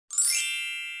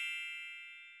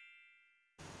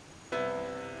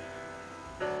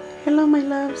Hello my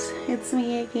loves, it's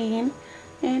me again,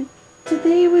 and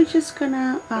today we're just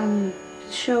gonna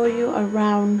show you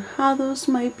around how those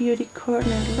my beauty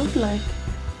corner look like.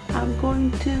 I'm going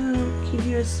to give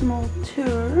you a small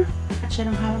tour. Actually,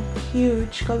 I don't have a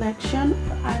huge collection,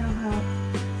 I don't have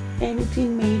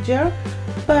anything major,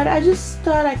 but I just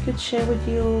thought I could share with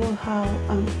you how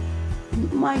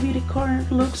my beauty corner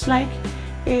looks like,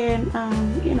 and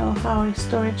you know, how I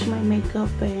storage my makeup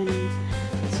and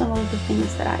some of the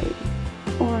things that I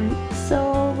own.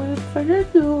 So without further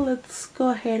ado, let's go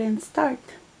ahead and start.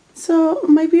 So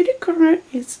my beauty corner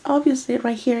is obviously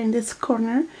right here in this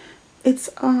corner. It's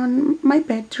on my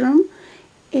bedroom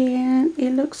and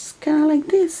it looks kind of like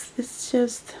this. It's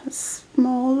just a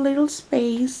small little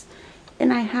space,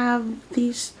 and I have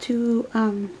these two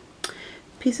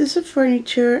pieces of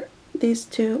furniture, these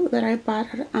two that I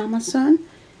bought at Amazon,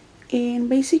 and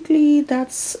basically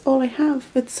that's all I have.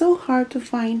 It's so hard to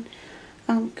find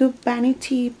good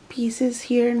vanity pieces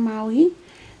here in Maui,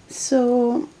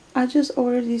 so I just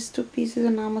ordered these two pieces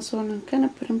on Amazon and kind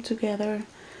of put them together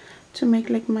to make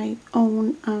like my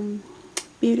own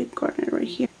beauty corner right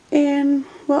here. And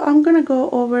well, I'm gonna go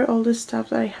over all the stuff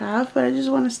that I have, but I just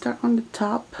want to start on the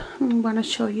top. I'm gonna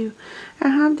show you. I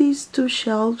have these two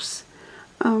shelves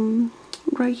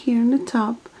right here in the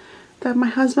top that my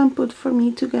husband put for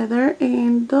me together,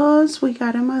 and those we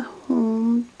got them at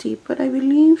Home Depot, I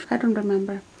believe. I don't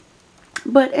remember,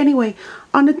 but anyway,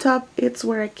 on the top it's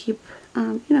where I keep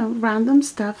you know, random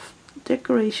stuff,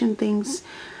 decoration things.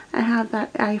 I have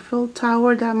that Eiffel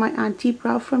Tower that my auntie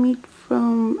brought for me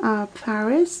from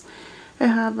Paris. I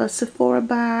have a Sephora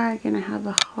bag, and I have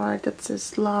a heart that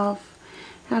says love.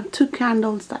 I have two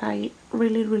candles that I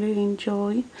really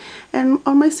enjoy. And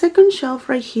on my second shelf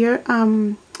right here,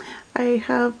 I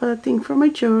have a thing for my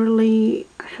jewelry.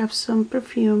 I have some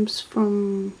perfumes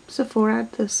from Sephora,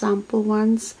 the sample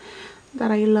ones that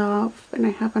I love, and I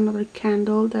have another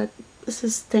candle that this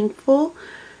is thankful.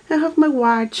 I have my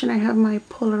watch, and I have my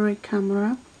Polaroid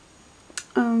camera.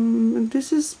 And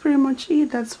this is pretty much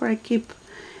it. That's where I keep,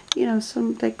 you know,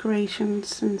 some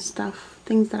decorations and stuff,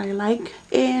 things that I like.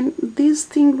 And this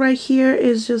thing right here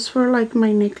is just for like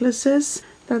my necklaces.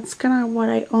 That's kind of what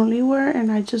I only wear, and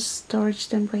I just storage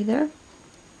them right there.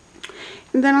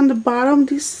 And then on the bottom,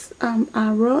 this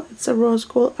arrow, it's a rose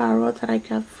gold arrow that I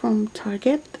got from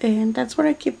Target, and that's where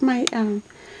I keep my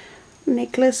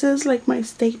necklaces, like my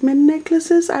statement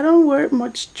necklaces. I don't wear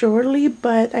much jewelry,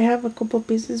 but I have a couple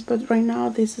pieces, but right now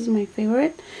this is my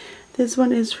favorite. This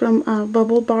one is from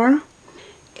Bubble Bar.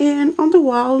 And on the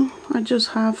wall I just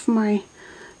have my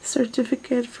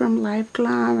certificate from Live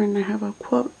Glam, and I have a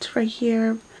quote right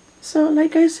here. So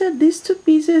like I said, these two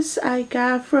pieces I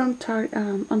got from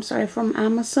from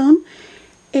Amazon.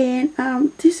 And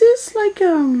this is like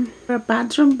a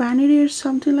bathroom vanity or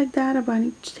something like that, a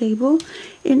vanity table.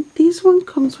 And this one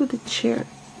comes with a chair,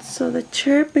 so the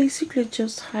chair basically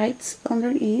just hides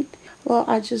underneath. Well,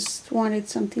 I just wanted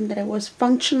something that was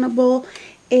functionable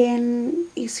and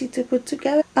easy to put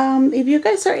together. If you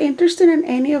guys are interested in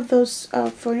any of those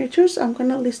furnitures, I'm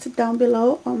gonna list it down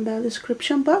below on the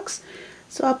description box.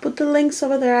 So I'll put the links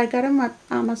over there. I got them at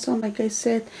Amazon, like I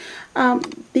said.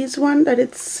 This one that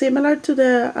it's similar to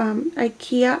the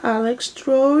IKEA Alex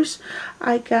drawers,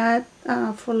 I got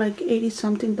for like 80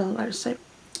 something dollars.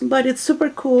 But it's super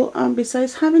cool.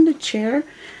 Besides having the chair,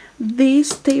 this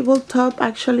tabletop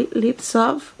actually lifts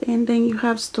up, and then you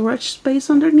have storage space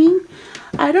underneath.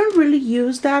 I don't really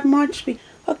use that much.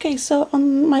 Okay, so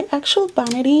on my actual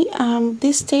vanity,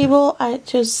 this table, I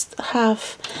just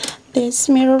have this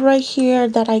mirror right here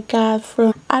that I got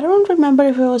from, I don't remember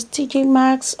if it was TJ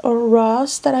Maxx or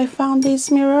Ross that I found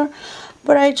this mirror,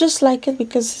 but I just like it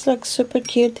because it's like super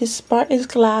cute. This part is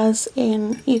glass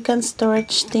and you can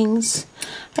storage things.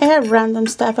 I have random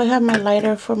stuff. I have my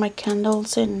lighter for my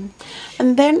candles, and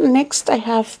then next I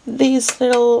have this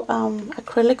little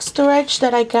acrylic storage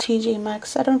that I got TJ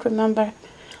Maxx. I don't remember,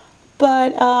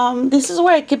 but this is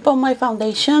where I keep all my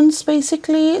foundations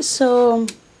basically. So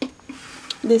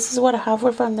this is what I have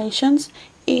for foundations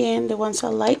and the ones I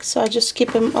like, so I just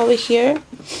keep them over here.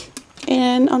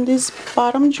 And on this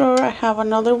bottom drawer I have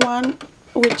another one,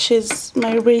 which is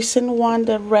my recent one,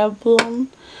 the Revlon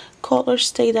color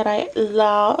stay that I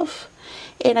love.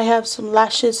 And I have some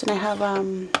lashes, and I have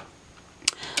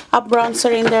a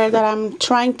bronzer in there that I'm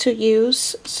trying to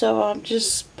use, so I'll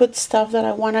just put stuff that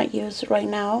I want to use right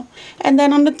now. And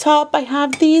then on the top I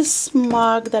have this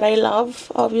mug that I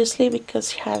love, obviously,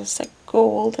 because it has a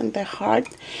gold and the heart,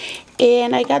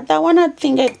 and I got that one I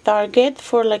think at Target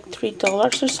for like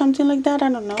 $3 or something like that, I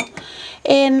don't know.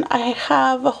 And I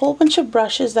have a whole bunch of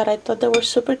brushes that I thought they were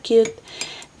super cute.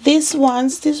 These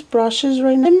brushes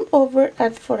right now, I'm over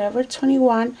at Forever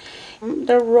 21.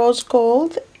 They're rose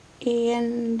gold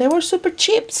and they were super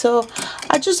cheap, so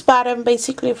I just bought them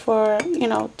basically for, you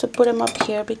know, to put them up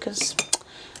here because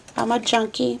I'm a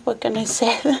junkie. What can I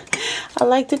say? I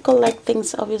like to collect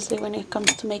things, obviously, when it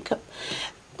comes to makeup.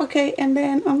 Okay, and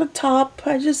then on the top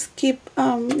I just keep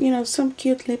you know, some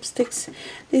cute lipsticks.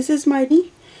 This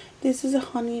is a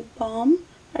honey balm.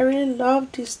 I really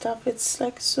love this stuff. It's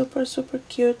like super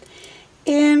cute,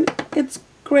 and it's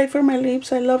great for my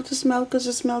lips. I love the smell because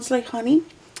it smells like honey.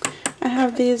 I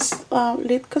have this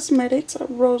Lid Cosmetics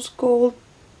rose gold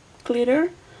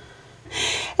glitter,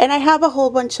 and I have a whole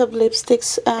bunch of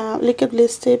lipsticks, liquid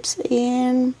lipsticks,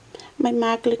 and my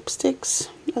MAC lipsticks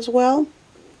as well.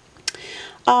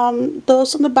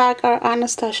 Those on the back are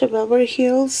Anastasia Velvet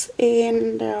Heels,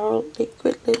 and they're all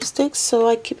liquid lipsticks, so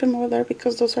I keep them over there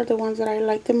because those are the ones that I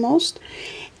like the most.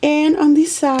 And on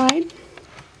this side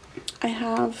I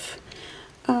have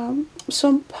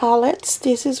some palettes.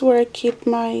 This is where I keep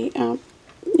my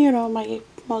you know, my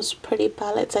most pretty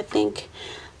palettes. I think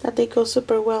that they go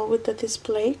super well with the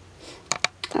display.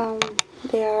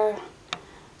 They are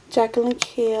Jacqueline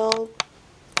Hill,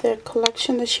 the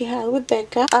collection that she had with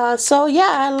Becca. So yeah,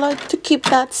 I like to keep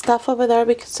that stuff over there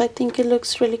because I think it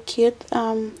looks really cute,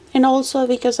 and also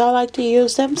because I like to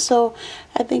use them, so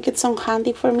I think it's so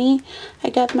handy for me. I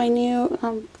got my new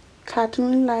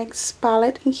Cotton Legs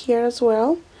palette in here as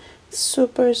well.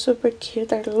 Super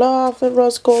cute. I love the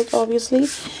rose gold, obviously,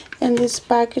 and this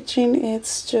packaging,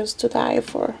 it's just to die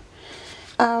for.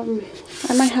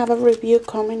 I might have a review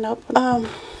coming up.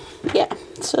 Yeah,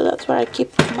 so that's where I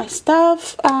keep my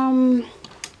stuff. And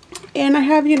I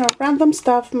have, you know, random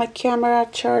stuff, my camera,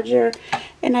 charger,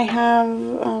 and I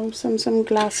have some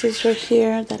glasses right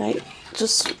here that I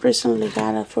just recently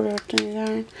got at Forever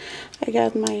 29. I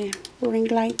got my ring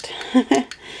light.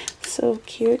 So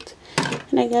cute.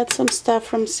 And I got some stuff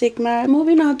from Sigma.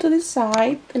 Moving on to the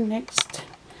side, the next.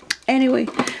 Anyway,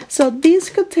 so these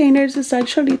containers is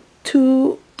actually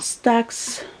 2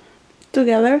 stacks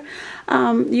together.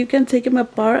 You can take them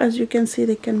apart. As you can see,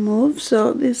 they can move.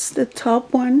 So this is the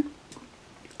top one.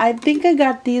 I think I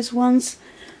got these ones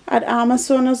at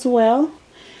Amazon as well.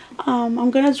 I'm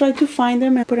gonna try to find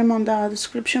them and put them on the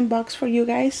description box for you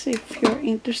guys if you're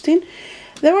interested.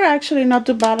 They were actually not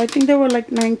too bad. I think they were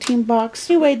like 19 bucks.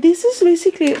 Anyway, this is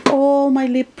basically all my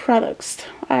lip products.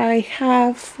 I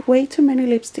have way too many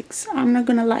lipsticks. I'm not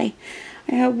gonna lie.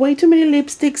 I have way too many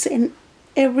lipsticks in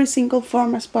every single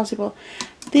form as possible.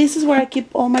 This is where I keep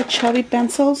all my chubby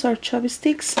pencils or chubby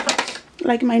sticks,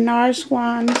 like my NARS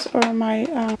ones or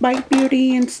my Bite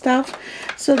Beauty and stuff.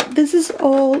 So this is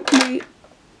all my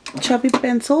chubby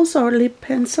pencils or lip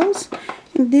pencils,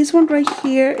 and this one right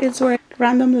here is where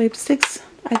random lipsticks.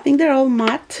 I think they're all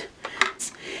matte.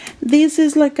 This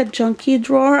is like a junkie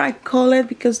drawer, I call it,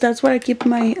 because that's where I keep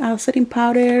my setting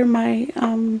powder, my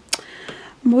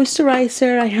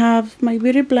moisturizer. I have my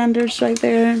beauty blenders right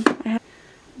there. I have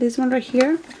this one right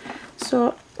here.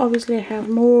 So obviously I have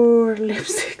more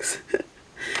lipsticks.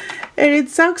 And it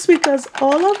sucks because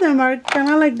all of them are kind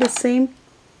of like the same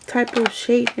type of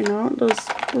shade, you know, those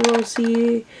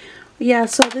rosy. Yeah,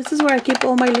 so this is where I keep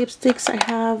all my lipsticks. I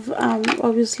have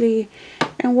obviously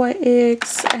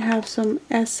NYX, I have some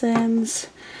Essence,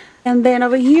 and then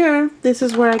over here, this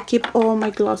is where I keep all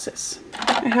my glosses.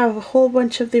 I have a whole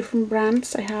bunch of different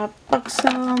brands. I have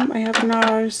Buxom, I have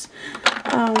NARS,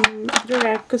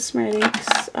 Direct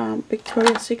Cosmetics,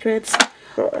 Victoria's Secrets,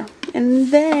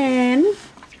 and then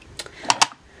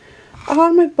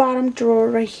on my bottom drawer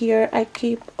right here, I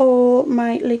keep all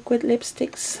my liquid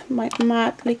lipsticks, my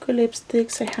matte liquid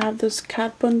lipsticks. I have those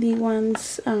Kat Von D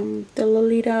ones, the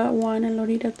Lolita 1 and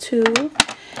Lolita 2.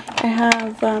 I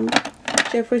have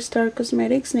Jeffree Star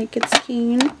Cosmetics Naked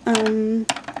Skin.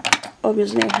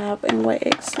 Obviously I have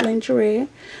NYX Lingerie,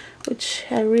 which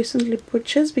I recently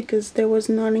purchased because there was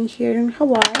none in here in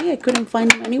Hawaii. I couldn't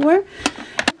find them anywhere.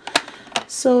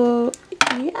 So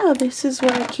yeah, this is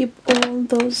where I keep all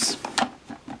those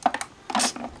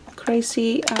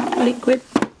crazy liquid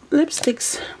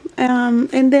lipsticks.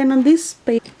 And then on this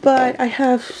page, but I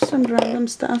have some random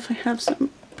stuff. I have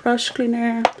some brush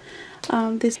cleaner,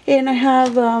 this, and I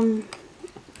have the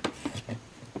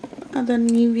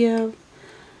Nivea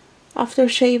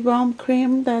aftershave balm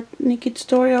cream that Nikki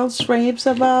Tutorials raves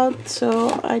about,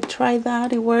 so I tried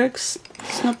that. It works.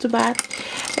 It's not too bad.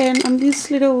 And on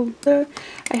this little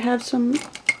I have some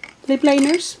lip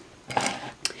liners,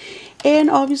 and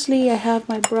obviously I have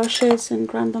my brushes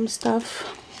and random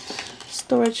stuff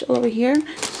storage over here.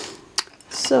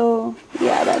 So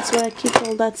yeah, that's where I keep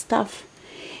all that stuff.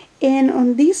 And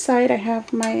on this side I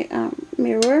have my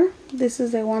mirror. This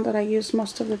is the one that I use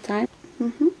most of the time.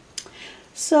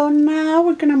 So now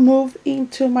we're gonna move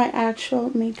into my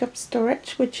actual makeup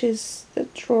storage, which is the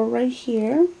drawer right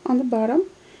here on the bottom,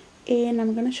 and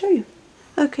I'm gonna show you.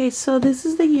 Okay, so this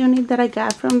is the unit that I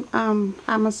got from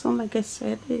Amazon. Like I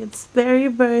said, it's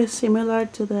very similar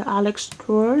to the Alex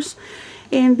drawers,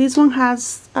 and this one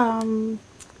has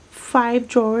 5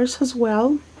 drawers as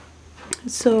well.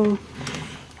 So,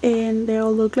 and they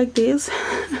all look like this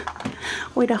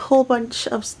with a whole bunch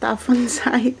of stuff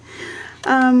inside.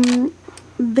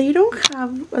 They don't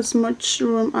have as much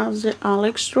room as the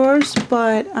Alex drawers,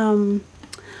 but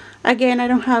again, I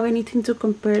don't have anything to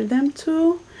compare them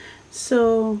to,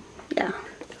 so yeah.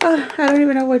 I don't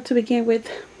even know where to begin with.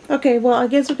 Okay, well, I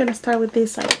guess we're gonna start with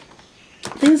this side.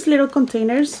 These little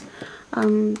containers,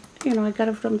 you know, I got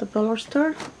it from the dollar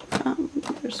store.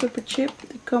 They're super cheap.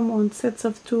 They come on sets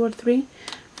of 2 or 3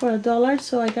 for $1,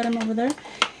 so I got them over there.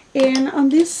 And on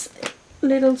this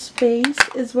little space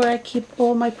is where I keep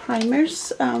all my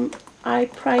primers, eye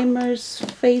primers,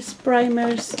 face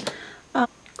primers,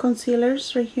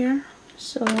 concealers right here.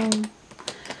 So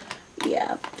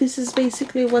yeah, this is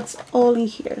basically what's all in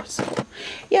here. So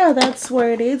yeah, that's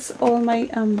where it is, all my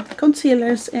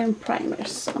concealers and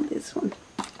primers on this one.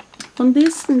 On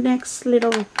this next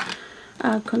little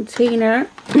container,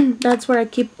 that's where I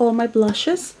keep all my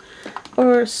blushes,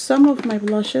 or some of my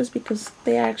blushes, because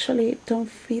they actually don't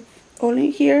fit all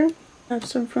in here. I have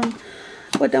some from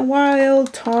Wet n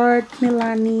Wild, Tarte,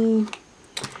 Milani,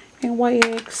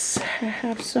 NYX. I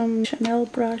have some Chanel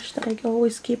brush that I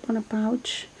always keep on a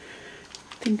pouch.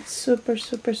 I think it's super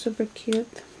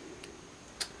cute.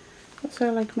 Those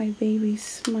are like my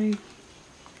babies,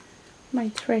 my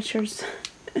treasures.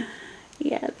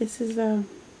 Yeah, this is the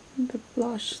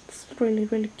blush. It's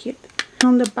really cute.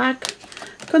 On the back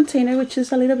container, which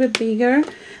is a little bit bigger,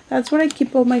 that's where I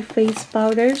keep all my face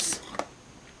powders.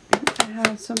 I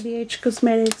have some BH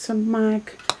Cosmetics, some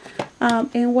MAC,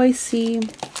 NYC.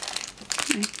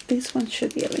 This one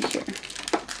should be over here.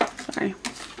 Sorry.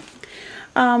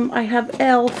 I have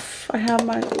ELF. I have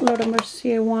my Laura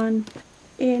Mercier one.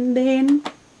 And then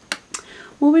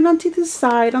moving on to the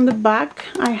side, on the back,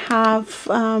 I have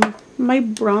my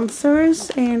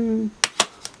bronzers and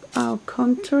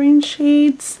contouring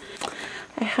shades.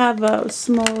 I have a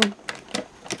small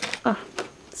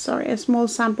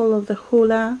sample of the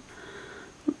Hula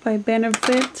by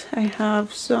Benefit. I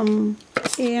have some,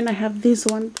 and I have this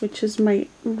one, which is my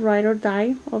Ride or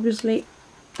Die. Obviously,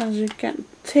 as you can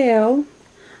tell,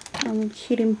 I'm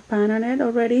hitting pan on it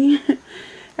already.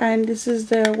 And this is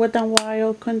the Wet n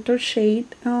Wild contour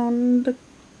shade on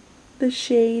the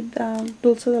shade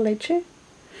Dulce de Leche.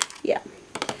 Yeah,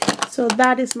 so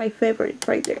that is my favorite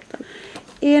right there.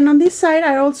 And on this side,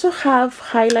 I also have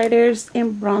highlighters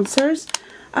and bronzers.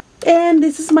 And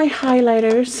this is my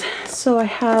highlighters. So I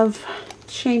have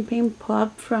Champagne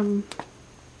Pop from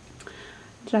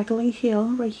Jaclyn Hill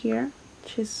right here,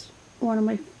 which is one of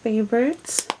my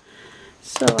favorites.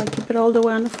 So I keep it all the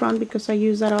way on the front because I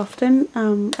use that often.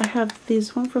 I have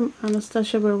this one from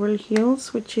Anastasia Beverly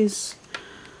Hills, which is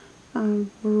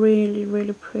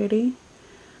really pretty.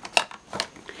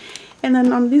 And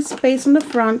then on this space on the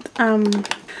front,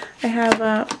 I have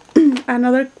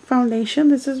another foundation.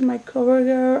 This is my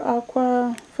CoverGirl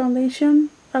Aqua foundation,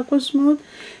 Aqua Smooth,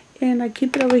 and I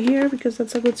keep it over here because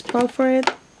that's a good spot for it.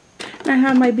 And I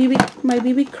have my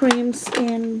BB creams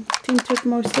and tinted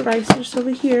moisturizers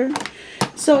over here.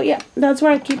 So yeah, that's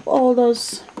where I keep all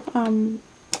those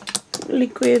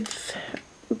liquid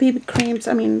BB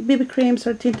creams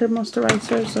or tinted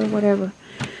moisturizers or whatever.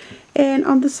 And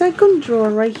on the second drawer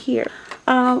right here,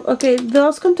 okay,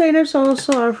 those containers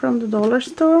also are from the dollar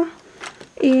store,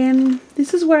 and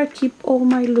this is where I keep all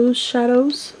my loose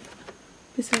shadows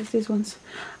besides these ones.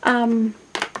 I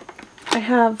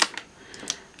have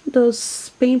those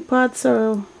paint pots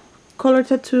or color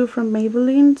tattoo from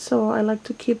Maybelline, so I like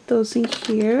to keep those in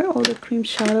here. All the cream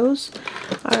shadows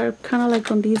are kind of like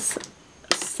on this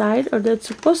side, or they're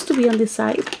supposed to be on this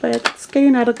side, but it's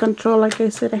getting out of control. Like I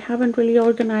said, I haven't really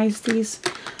organized these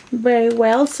very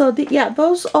well. So yeah,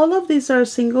 all of these are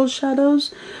single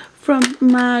shadows from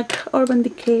MAC, Urban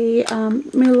Decay,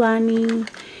 Milani,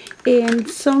 and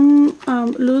some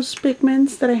loose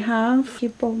pigments that I have.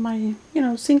 Keep all my,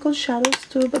 single shadows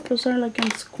too, but those are like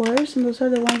in squares, and those are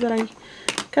the ones that I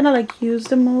kind of like use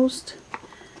the most.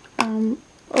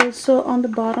 Also on the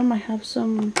bottom I have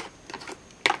some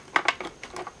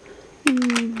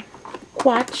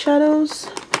quad shadows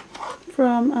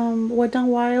from Wet n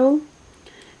Wild.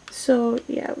 So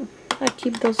yeah, I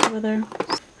keep those over there.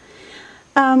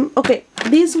 Okay,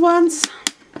 these ones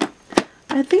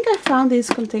I think I found these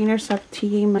containers at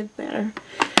TJ Maxx better.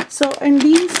 So in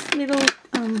these little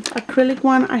acrylic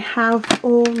one, I have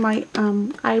all my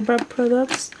eyebrow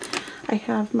products. I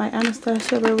have my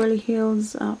Anastasia Beverly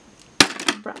Hills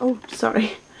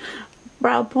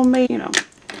brow pomade, you know,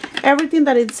 everything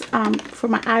that is for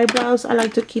my eyebrows I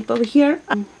like to keep over here.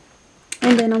 And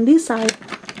then on this side,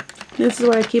 this is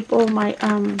where I keep all my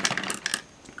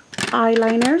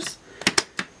eyeliners.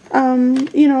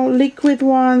 You know, liquid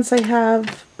ones, I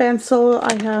have pencil,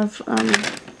 I have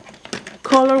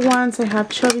color ones, I have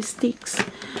chubby sticks.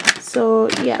 So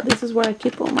yeah, this is where I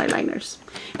keep all my liners.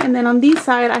 And then on this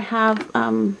side I have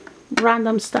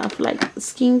random stuff like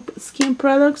skin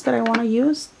products that I want to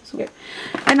use. So,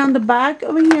 and on the back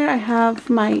over here I have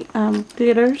my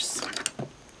glitters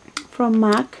from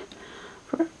MAC.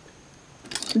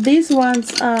 These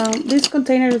ones, this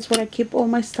container is where I keep all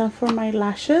my stuff for my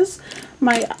lashes,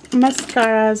 my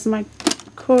mascaras, my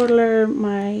curler,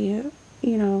 my,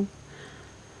 you know,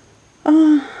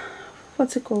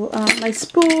 what's it called, my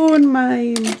spoon,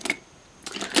 my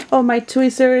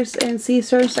tweezers and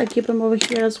scissors. I keep them over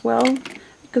here as well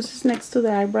because it's next to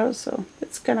the eyebrows, so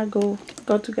it's gonna go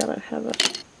together.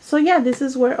 So yeah, this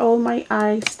is where all my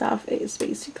eye stuff is,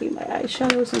 basically my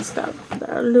eyeshadows and stuff that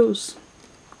are loose.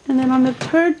 And then on the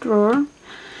third drawer,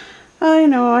 I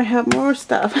know I have more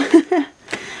stuff.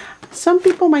 Some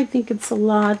people might think it's a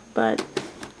lot, but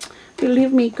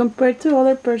believe me, compared to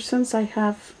other persons, I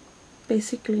have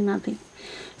basically nothing.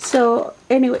 So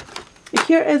anyway,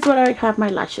 here is what I have: my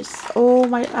lashes, all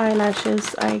my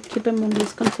eyelashes. I keep them in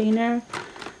this container.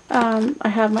 I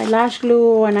have my lash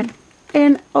glue,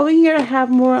 and over here I have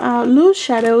more loose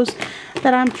shadows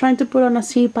that I'm trying to put on a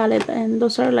C palette, and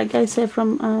those are, like I said,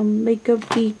 from Makeup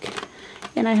Geek,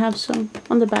 and I have some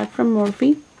on the back from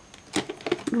Morphe.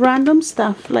 Random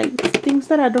stuff, like things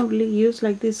that I don't really use,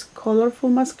 like these colorful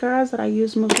mascaras that I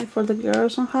use mostly for the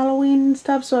girls on Halloween and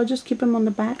stuff, so I'll just keep them on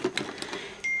the back.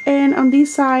 And on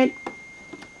this side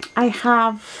I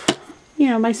have, you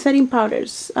know, my setting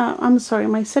powders,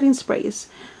 my setting sprays.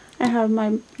 I have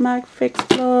my MAC Fix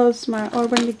Plus, my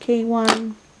Urban Decay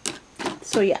one.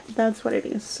 So yeah, that's what it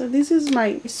is. So this is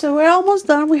so we're almost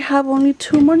done. We have only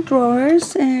 2 more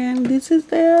drawers, and this is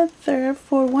the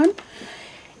fourth one.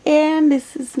 And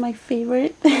this is my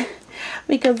favorite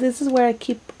because this is where I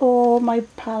keep all my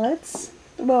palettes.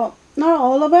 Well, not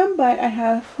all of them, but I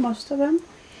have most of them.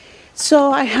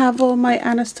 So I have all my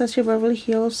Anastasia Beverly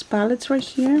Hills palettes right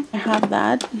here. I have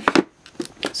that.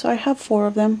 So I have 4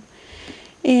 of them.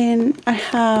 And I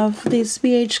have this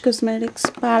BH Cosmetics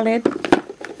palette.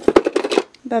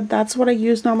 That's what I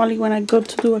use normally when I go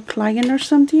to do a client or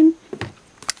something.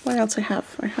 What else I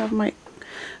have? I have my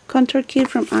contour kit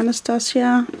from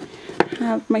Anastasia. I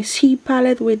have my C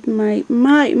palette with my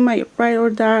Ride or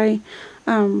Die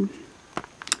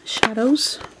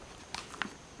shadows.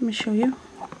 Let me show you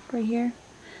right here.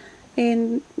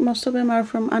 And most of them are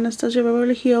from Anastasia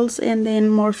Beverly Hills, and then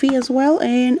Morphe as well,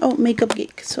 and Makeup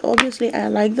Geek. So obviously I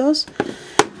like those.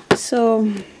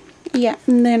 So yeah,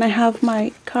 and then I have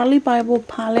my Carly Bible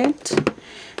palette.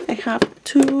 I have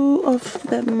 2 of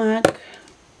the MAC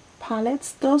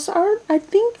palettes. Those are, I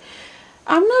think,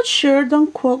 I'm not sure,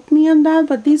 don't quote me on that,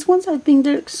 but these ones I think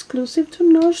they're exclusive to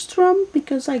Nordstrom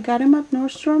because I got them at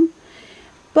Nordstrom,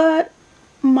 but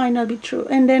might not be true.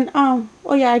 And then oh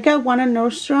yeah, I got one at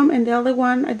Nordstrom, and the other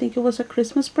one I think it was a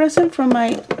Christmas present from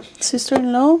my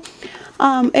sister-in-law.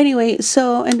 Anyway,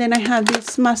 so, and then I have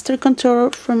this Master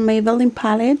Contour from Maybelline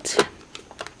palette,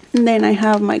 and then I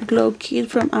have my Glow Kit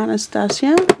from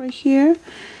Anastasia right here,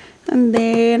 and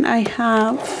then I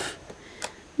have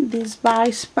this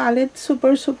Vice palette,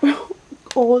 super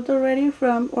old already,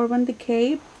 from Urban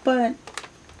Decay, but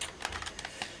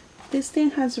this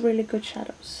thing has really good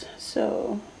shadows.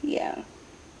 So yeah,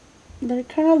 they're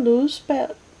kind of loose,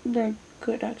 but they're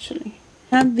good actually.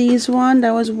 I have this one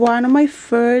that was one of my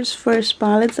first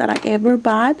palettes that I ever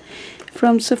bought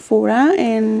from Sephora,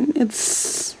 and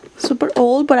it's super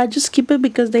old, but I just keep it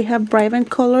because they have vibrant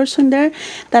colors in there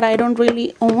that I don't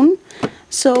really own.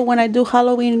 So when I do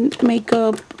Halloween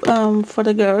makeup for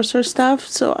the girls or stuff,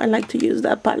 so I like to use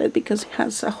that palette because it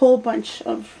has a whole bunch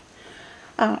of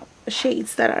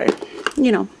shades that are,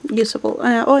 you know, usable.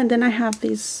 And then I have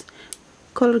this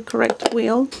color correct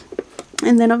wheel,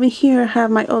 and then over here I have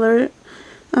my other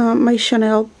my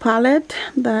Chanel palette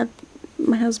that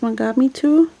my husband got me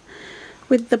too,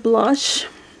 with the blush.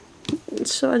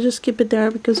 So I just keep it there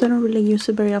because I don't really use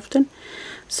it very often.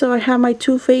 So I have my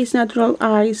Too Faced Natural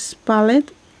Eyes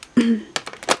palette,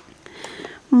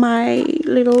 my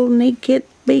little Naked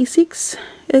Basics.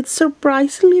 It's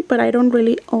surprisingly, but I don't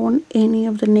really own any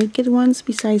of the Naked ones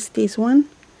besides this one.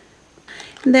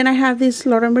 And then I have this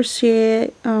Laura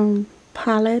Mercier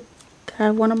palette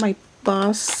that one of my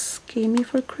boss gave me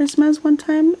for Christmas one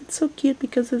time. It's so cute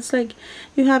because it's like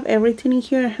you have everything in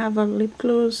here. I have a lip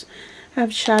gloss, I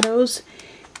have shadows,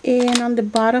 and on the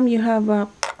bottom you have a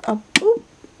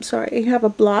you have a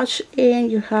blush,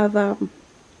 and you have a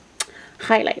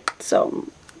highlight. So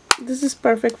this is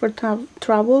perfect for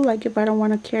travel. Like if I don't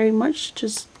want to carry much,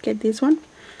 just get this one.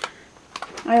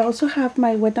 I also have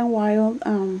my Wet n Wild,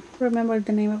 remember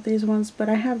the name of these ones, but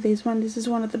I have this one. This is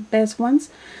one of the best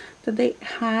ones that they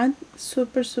had.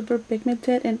 Super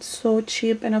pigmented and so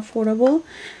cheap and affordable.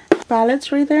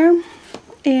 Palettes right there,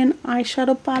 and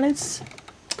eyeshadow palettes.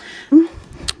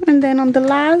 And then on the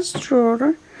last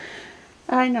drawer,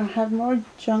 I know I have more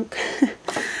junk.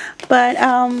 But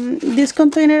this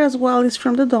container as well is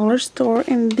from the dollar store,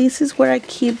 and this is where I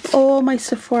keep all my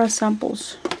Sephora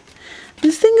samples.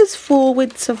 This thing is full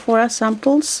with Sephora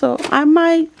samples, so I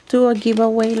might do a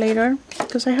giveaway later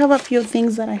because I have a few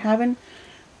things that I haven't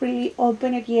really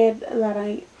opened it yet that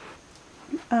I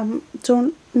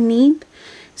don't need.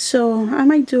 So I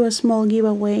might do a small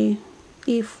giveaway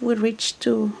if we reach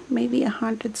to maybe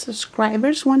 100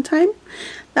 subscribers one time.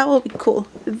 That will be cool,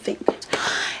 I think.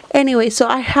 Anyway, so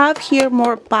I have here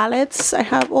more palettes. I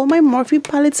have all my Morphe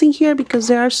palettes in here because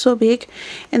they are so big,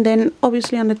 and then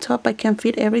obviously on the top I can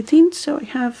fit everything. So I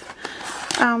have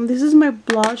this is my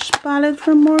blush palette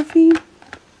from Morphe.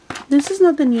 This is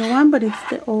not the new one, but it's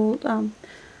the old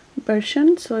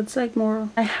version, so it's like more.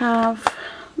 I have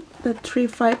the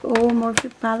 350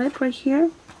 Morphe palette right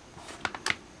here.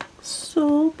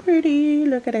 So pretty,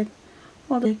 look at it.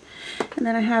 And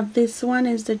then I have this one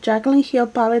is the Jaclyn Hill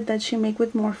palette that she made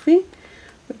with Morphe,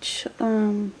 which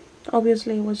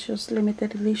obviously was just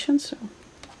limited edition, so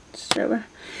whatever.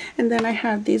 And then I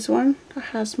have this one that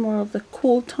has more of the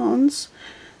cool tones.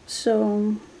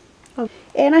 So,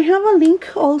 and I have a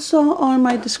link also on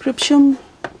my description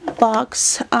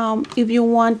box if you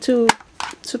want to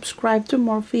subscribe to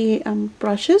Morphe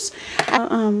brushes.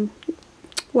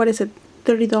 What is it?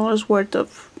 $30 worth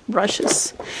of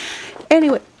brushes.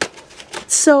 Anyway,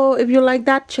 so if you like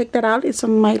that, check that out. It's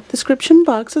on my description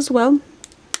box as well.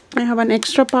 I have an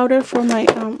extra powder for my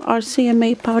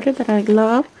RCMA powder that I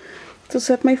love to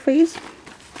set my face.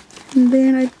 And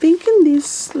then I think in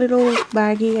this little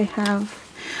baggie I have,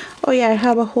 oh yeah, I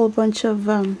have a whole bunch of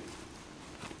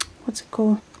what's it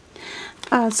called,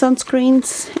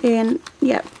 sunscreens, and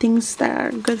yeah, things that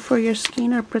are good for your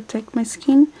skin or protect my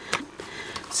skin.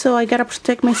 So I gotta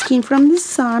protect my skin from the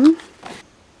sun.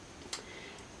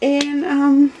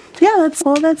 And yeah,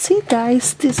 that's it,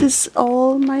 guys. This is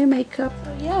all my makeup.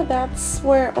 So yeah, that's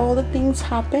where all the things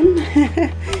happen.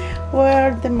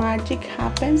 Where the magic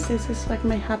happens. This is like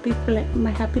my happy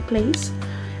place.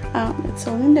 It's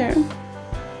all in there.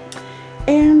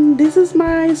 And this is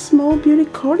my small beauty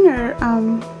corner.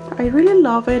 I really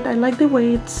love it. I like the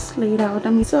way it's laid out.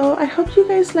 So I hope you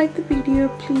guys like the video.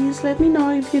 Please let me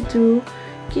know if you do.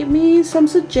 Give me some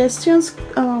suggestions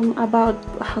about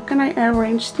how can I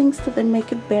arrange things to then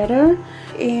make it better.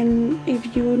 And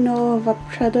if you know of a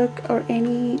product or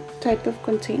any type of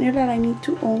container that I need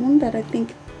to own that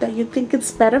you think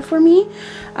it's better for me,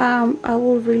 I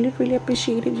will really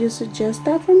appreciate if you suggest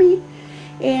that for me.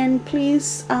 And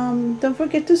please don't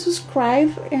forget to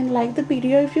subscribe and like the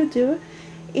video if you do.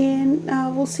 And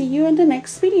we'll see you in the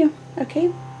next video. Okay,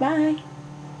 bye.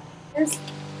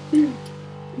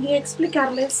 Y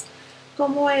explicarles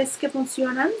cómo es que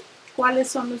funcionan, cuáles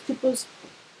son los tipos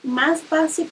más básicos